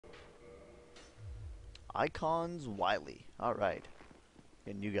Icons Wiley. Alright.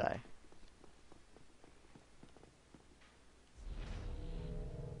 A new guy.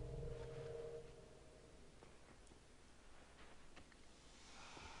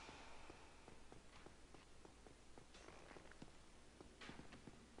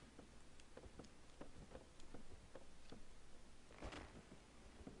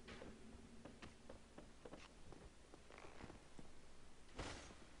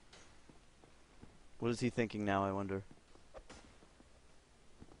 What is he thinking now, I wonder?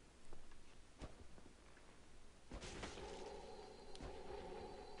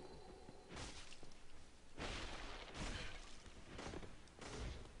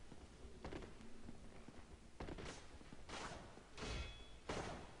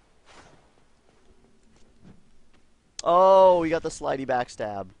 Oh, he got the slidey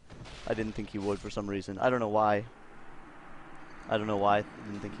backstab. I didn't think he would for some reason. I don't know why. I don't know why I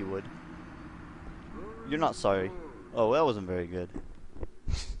didn't think he would. You're not sorry. Oh, that wasn't very good.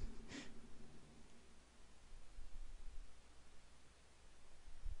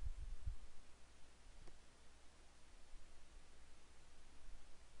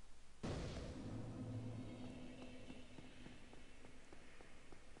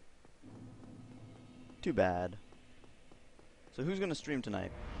 Too bad. So who's gonna stream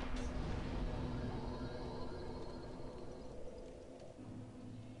tonight?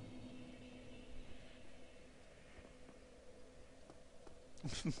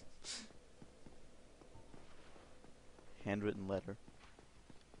 Handwritten letter.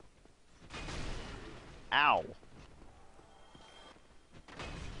 Ow!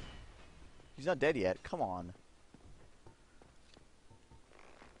 He's not dead yet. Come on.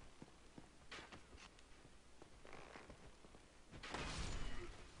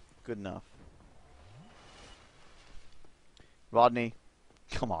 Good enough. Rodney.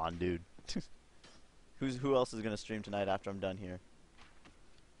 Come on, dude. Who else is gonna stream tonight after I'm done here?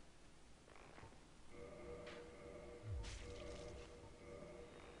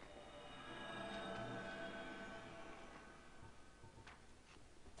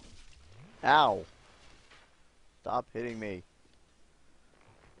 Ow! Stop hitting me.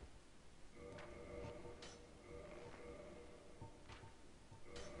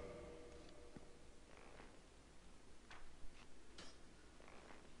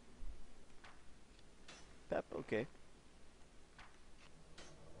 Pep, okay.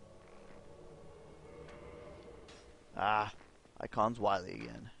 Ah, Icons Wiley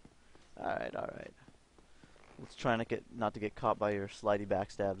again. Alright, alright. Let's try not to get caught by your slidey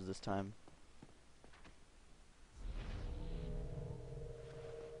backstabs this time.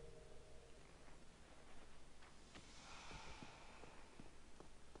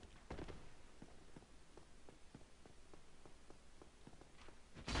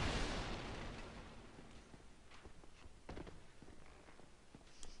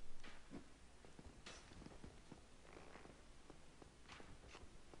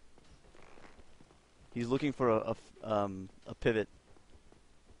 He's looking for a pivot.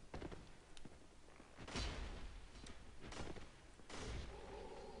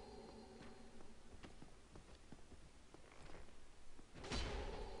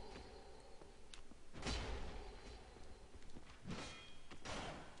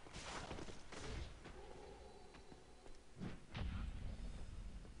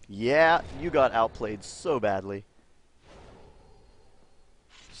 Yeah, you got outplayed so badly.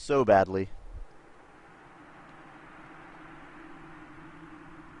 So badly.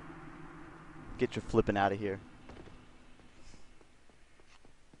 Get your flipping out of here.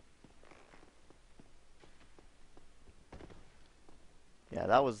 Yeah,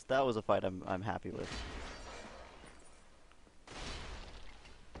 that was a fight I'm happy with.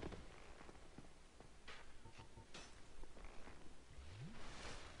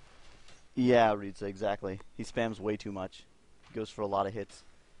 Yeah, Ritza, exactly. He spams way too much. He goes for a lot of hits.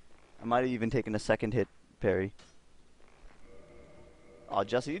 I might have even taken a second hit parry. Oh,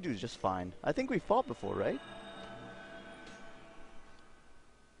 Jesse, you do just fine. I think we fought before, right?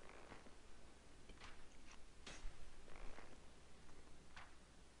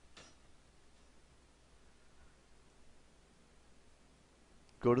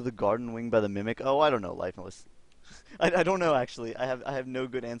 Go to the garden wing by the mimic. Oh, I don't know, Lifeless. I don't know actually. I have no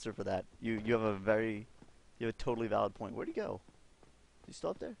good answer for that. You have a totally valid point. Where'd he go? Is he still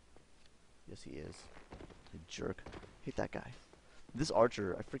up there? Yes, he is. A jerk. Hate that guy. This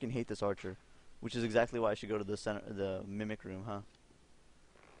archer, I freaking hate this archer. Which is exactly why I should go to the mimic room, huh?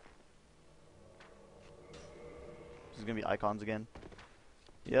 This is gonna be icons again.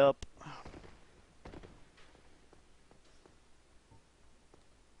 Yep.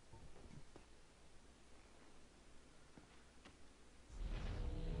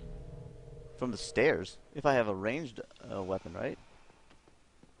 From the stairs? If I have a ranged weapon, right?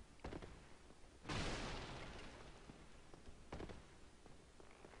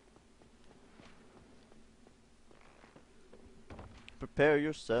 Prepare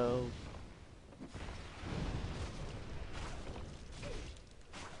yourself.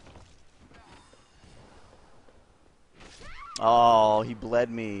 Oh, he bled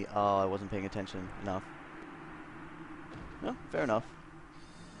me. Oh, I wasn't paying attention enough. No, fair enough.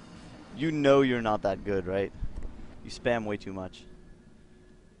 You know you're not that good, right? You spam way too much.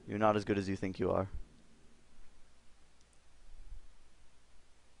 You're not as good as you think you are.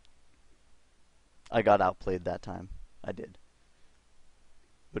 I got outplayed that time. I did.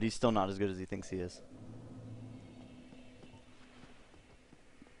 But he's still not as good as he thinks he is.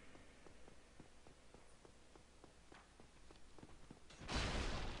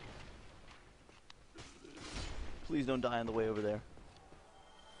 Please don't die on the way over there.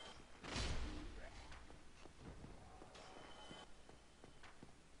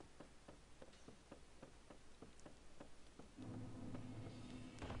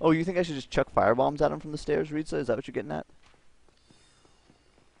 Oh, you think I should just chuck firebombs at him from the stairs, Ritza? Is that what you're getting at?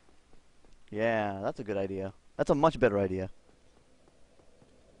 Yeah, that's a good idea. That's a much better idea.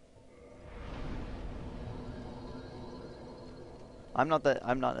 I'm not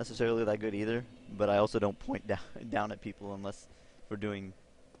necessarily that good either, but I also don't point down at people unless for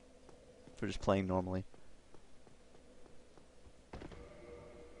just playing normally.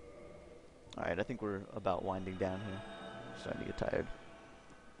 Alright, I think we're about winding down here. Starting to get tired.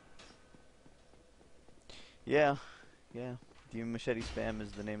 Yeah, yeah. Demon Machete Spam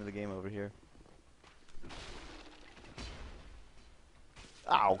is the name of the game over here.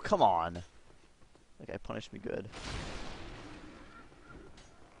 Ow, come on! That guy punished me good.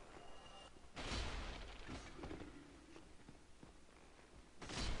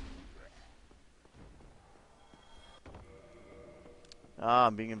 Ah,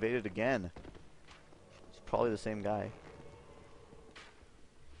 I'm being invaded again. It's probably the same guy.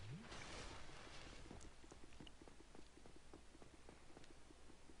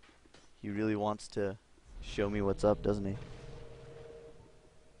 He really wants to show me what's up, doesn't he?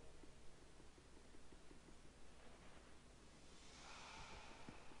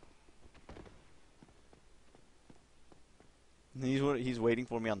 He's waiting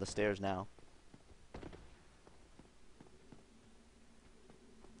for me on the stairs now.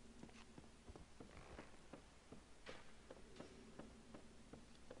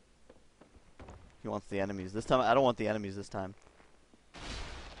 He wants the enemies. This time, I don't want the enemies this time.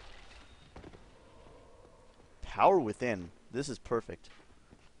 Power Within. This is perfect.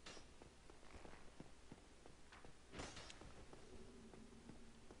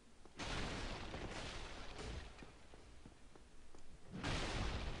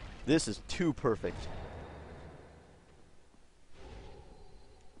 This is too perfect.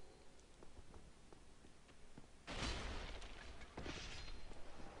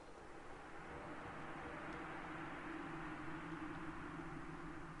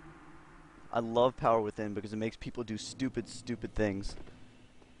 I love Power Within because it makes people do stupid, stupid things.